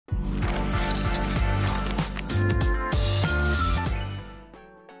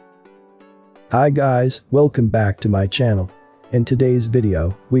Hi guys, welcome back to my channel. In today's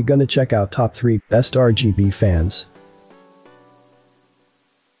video, we're gonna check out top 3 best RGB fans.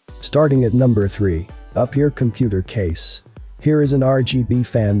 Starting at number 3. Up here, computer case. Here is an RGB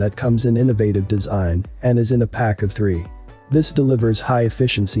fan that comes in innovative design and is in a pack of 3. This delivers high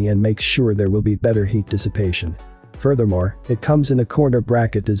efficiency and makes sure there will be better heat dissipation. Furthermore, it comes in a corner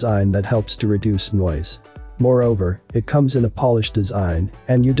bracket design that helps to reduce noise. Moreover, it comes in a polished design,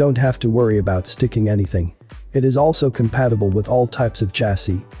 and you don't have to worry about sticking anything. It is also compatible with all types of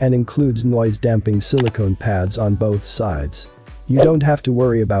chassis and includes noise-damping silicone pads on both sides. You don't have to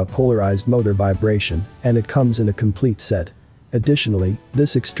worry about polarized motor vibration, and it comes in a complete set. Additionally,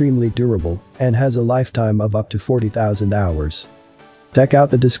 this is extremely durable and has a lifetime of up to 40,000 hours. Check out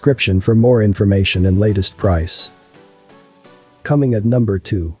the description for more information and latest price. Coming at number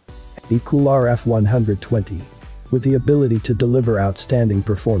 2. Igloo ICEC33SB. With the ability to deliver outstanding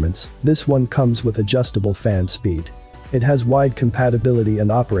performance, this one comes with adjustable fan speed. It has wide compatibility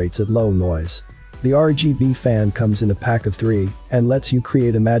and operates at low noise. The RGB fan comes in a pack of 3 and lets you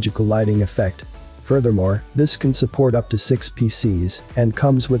create a magical lighting effect. Furthermore, this can support up to 6 PCs and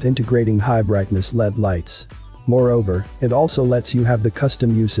comes with integrating high brightness LED lights. Moreover, it also lets you have the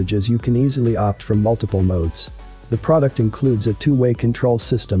custom usage as you can easily opt from multiple modes. The product includes a two-way control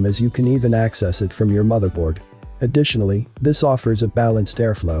system as you can even access it from your motherboard. Additionally, this offers a balanced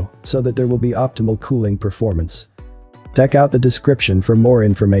airflow so that there will be optimal cooling performance. Check out the description for more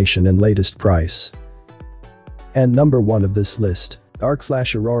information and latest price. And number 1 of this list, Arc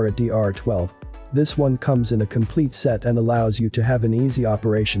Flash Aurora DR12. This one comes in a complete set and allows you to have an easy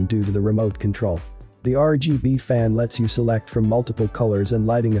operation due to the remote control. The RGB fan lets you select from multiple colors and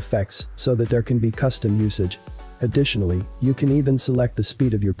lighting effects so that there can be custom usage. Additionally, you can even select the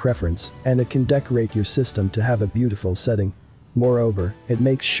speed of your preference, and it can decorate your system to have a beautiful setting. Moreover, it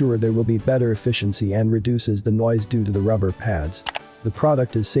makes sure there will be better efficiency and reduces the noise due to the rubber pads. The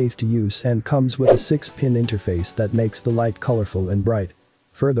product is safe to use and comes with a 6-pin interface that makes the light colorful and bright.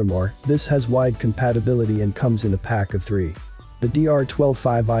 Furthermore, this has wide compatibility and comes in a pack of 3. The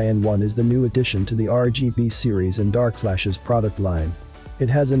DR125IN1 is the new addition to the RGB series and Arc Flash's product line.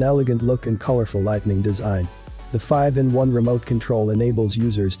 It has an elegant look and colorful lightning design. The 5-in-1 remote control enables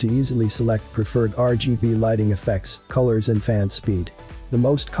users to easily select preferred RGB lighting effects, colors and fan speed. The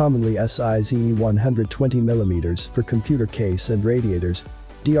most commonly size 120mm for computer case and radiators.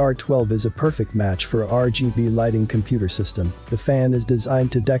 DR12 is a perfect match for a RGB lighting computer system. The fan is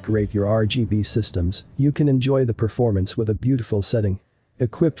designed to decorate your RGB systems. You can enjoy the performance with a beautiful setting.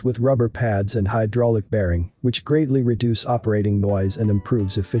 Equipped with rubber pads and hydraulic bearing, which greatly reduce operating noise and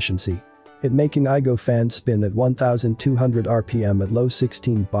improves efficiency. It making IKICH fan spin at 1200 RPM at low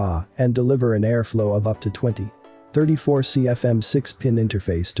 16 bar and deliver an airflow of up to 20. 34 CFM 6-pin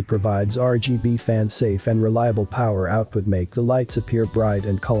interface to provides RGB fan safe and reliable power output make the lights appear bright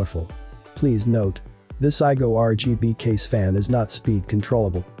and colorful. Please note, this IKICH RGB case fan is not speed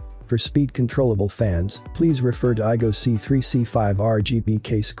controllable. For speed controllable fans, please refer to IKICH C3C5 RGB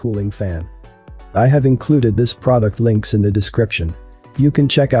case cooling fan. I have included this product links in the description. You can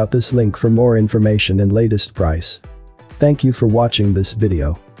check out this link for more information and latest price. Thank you for watching this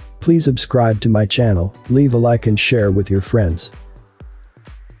video. Please subscribe to my channel, leave a like and share with your friends.